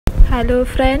Hello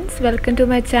friends, welcome to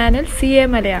my channel CA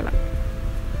Malayalam.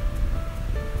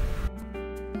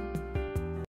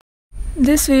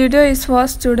 This video is for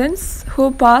students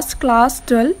who passed class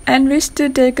 12 and wish to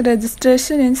take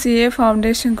registration in CA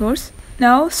Foundation course.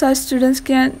 Now such students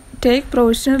can take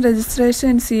provisional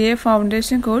registration in CA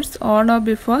Foundation course on or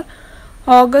before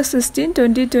August 16,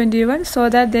 2021 so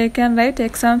that they can write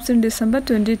exams in December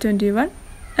 2021.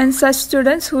 And such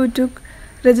students who took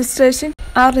registration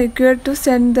are required to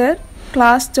send their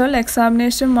class 12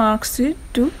 examination mark sheet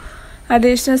to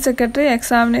Additional Secretary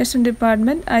Examination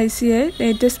Department ICA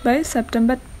latest by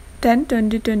September 10,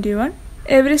 2021.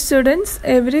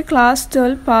 Every class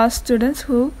 12 pass students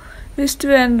who wish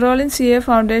to enroll in CA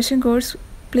Foundation course,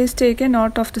 please take a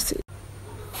note of the same.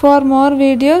 For more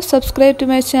videos, subscribe to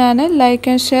my channel, like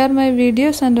and share my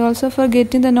videos, and also for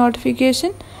getting the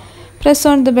notification, press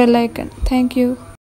on the bell icon. Thank you.